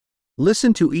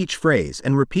Listen to each phrase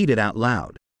and repeat it out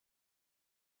loud.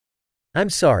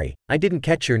 I'm sorry, I didn't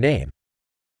catch your name.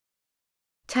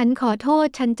 ฉันขอโทษ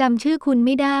ฉันจำชื่อคุณไ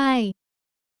ม่ได้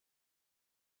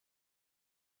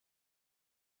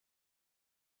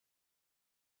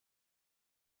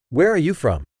Where are you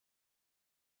from?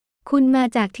 คุณมา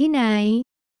จากที่ไหน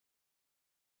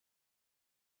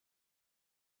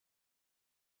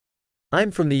I'm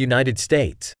from the United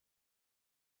States.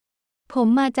 ผม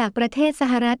มาจากประเทศส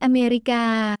หรัฐอเมริกา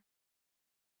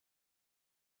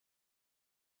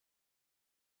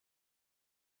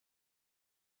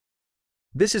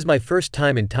This is my first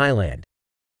time in Thailand.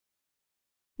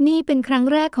 นี่เป็นครั้ง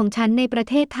แรกของฉันในประ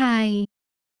เทศไทย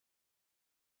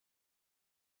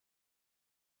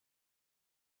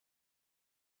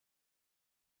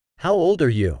How old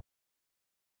are you?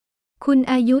 คุณ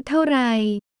อายุเท่าไหร่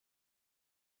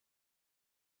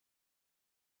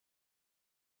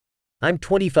I'm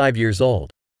 25 years old.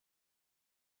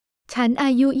 ฉันอ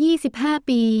ายุ 25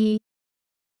 ปี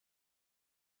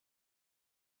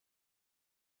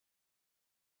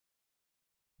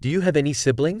Do you have any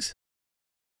siblings?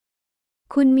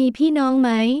 คุณมีพี่น้องไหม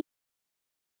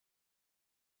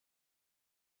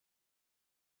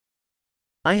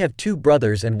I have 2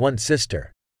 brothers and 1 sister.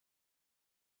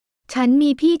 ฉันมี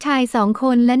พี่ชาย2 ค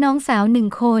นและน้องสาว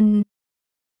1 คน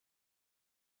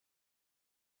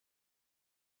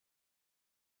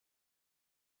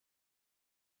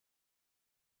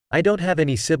I don't have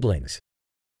any siblings.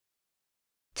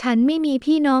 ฉันไม่มี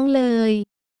พี่น้องเลย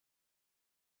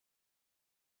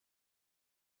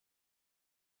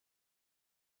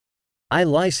I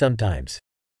lie sometimes.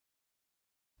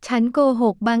 ฉันโกห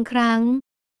กบางครั้ง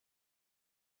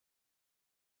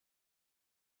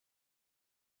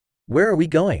Where are we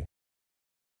going?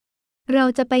 เรา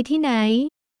จะไปที่ไหน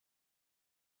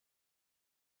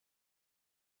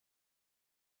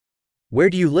Where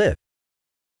do you live?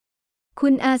 คุ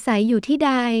ณอาศัยอยู่ที่ใ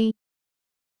ด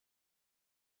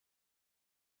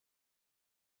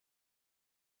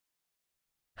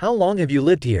How long have you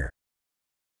lived here?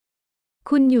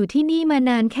 คุณอยู่ที่นี่มา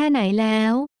นานแค่ไหนแล้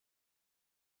ว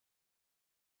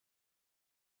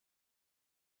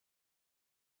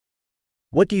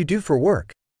What do you do for work?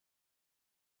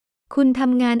 คุณท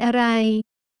ำงานอะไร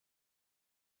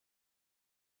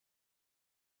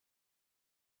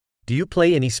Do you play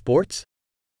any sports?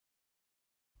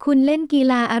 คุณเล่นกี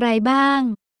ฬาอะไรบ้าง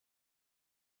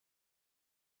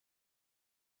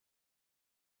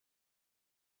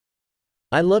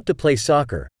I love to play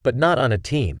soccer, but not on a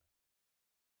team.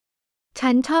 ฉั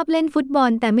นชอบเล่นฟุตบอ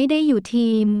ลแต่ไม่ได้อยู่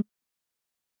ทีม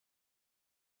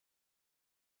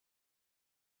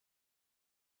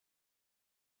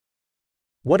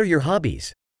What are your hobbies?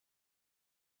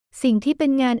 สิ่งที่เป็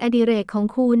นงานอดิเรกของ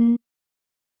คุณ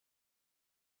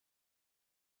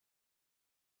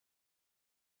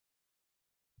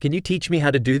Can you teach me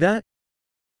how to do that?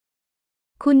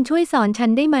 คุณช่วยสอนฉั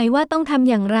นได้ไหมว่าต้องทำ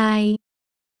อย่างไร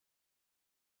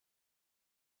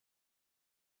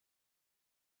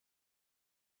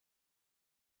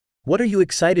What are you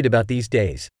excited about these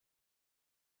days?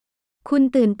 คุณ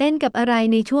ตื่นเต้นกับอะไร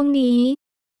ในช่วงนี้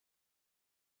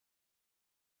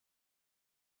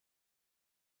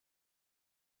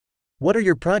What are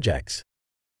your projects?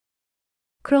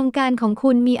 โครงการของ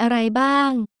คุณมีอะไรบ้า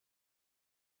ง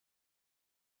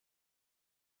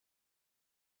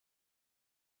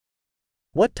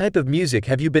What type of music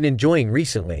have you been enjoying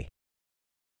recently?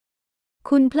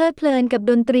 คุณเพลิดเพลินกับ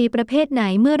ดนตรีประเภทไหน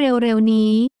เมื่อเร็วๆ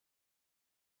นี้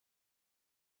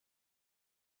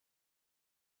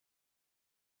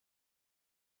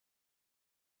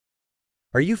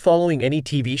Are you following any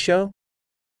TV show?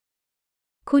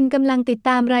 คุณกำลังติดต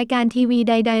ามรายการทีวี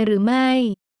ใดๆหรือไม่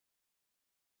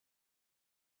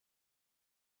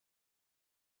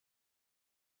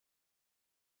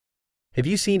Have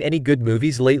you seen any good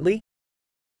movies lately?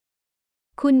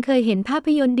 คุณเคยเห็นภาพ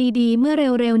ยนตร์ดีๆเมื่อ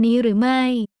เร็วๆนี้หรือไม่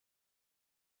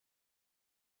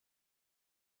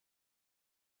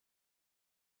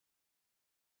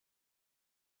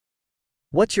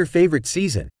What's your favorite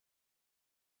season?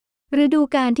 ฤดู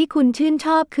กาลที่คุณชื่นช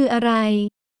อบคืออะไร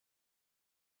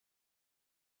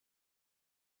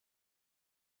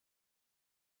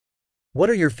What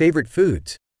are your favorite foods?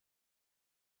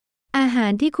 อาหา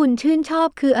รที่คุณชื่นชอบ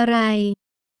คืออะไร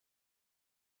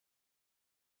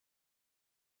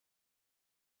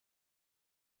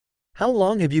How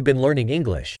long have you been learning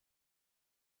English?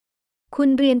 คุณ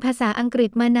เรียนภาษาอังกฤ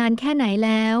ษมานานแค่ไหนแ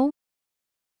ล้ว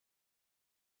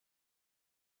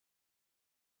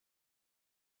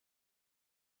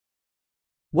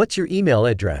What's your email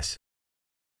address?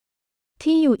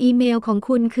 ที่อยู่อีเมลของ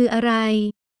คุณคืออะไร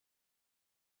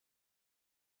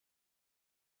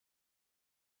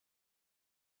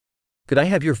Could I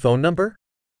have your phone number?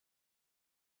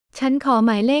 ฉันขอห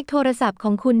มายเลขโทรศัพท์ข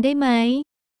องคุณได้ไหม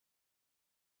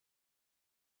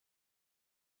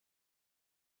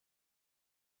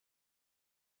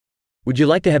Would you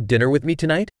like to have dinner with me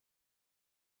tonight?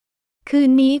 คืน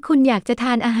นี้คุณอยากจะท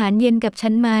านอาหารเย็นกับฉั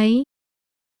นไหม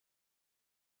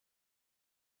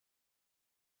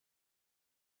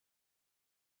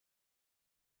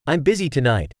I'm busy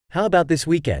tonight. How about this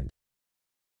weekend?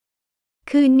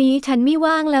 คืนนี้ฉันไม่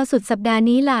ว่างแล้วสุดสัปดาห์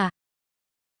นี้ล่ะ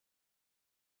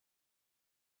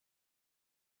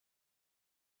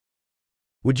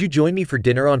Would you join me for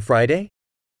dinner on Friday?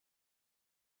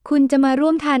 คุณจะมาร่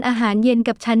วมทานอาหารเย็น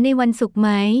กับฉันในวันศุกร์ไหม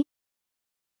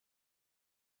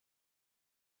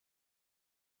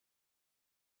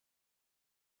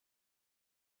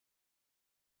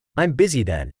I'm busy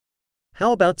then. How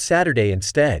about Saturday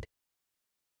instead?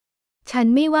 ฉัน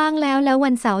ไม่ว่างแล้ววั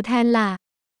นเสาร์แทนล่ะ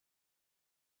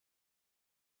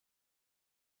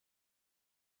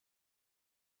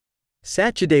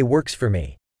Saturday works for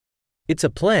me. It's a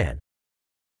plan.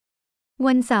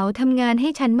 วันเสาร์ทำงานให้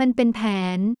ฉันมันเป็นแผ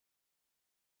น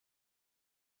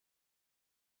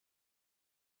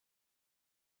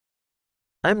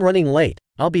I'm running late.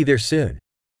 I'll be there soon.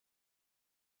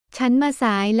 ฉันมาส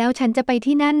ายแล้วฉันจะไป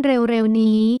ที่นั่นเร็วๆ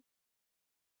นี้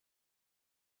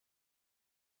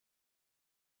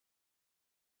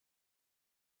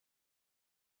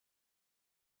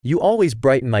You always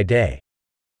brighten my day.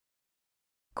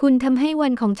 คุณทำให้วั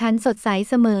นของฉันสดใส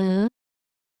เสมอ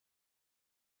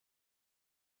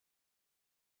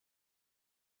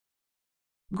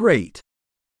Great!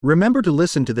 Remember to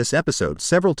listen to this episode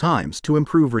several times to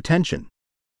improve retention.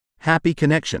 Happy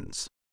connections!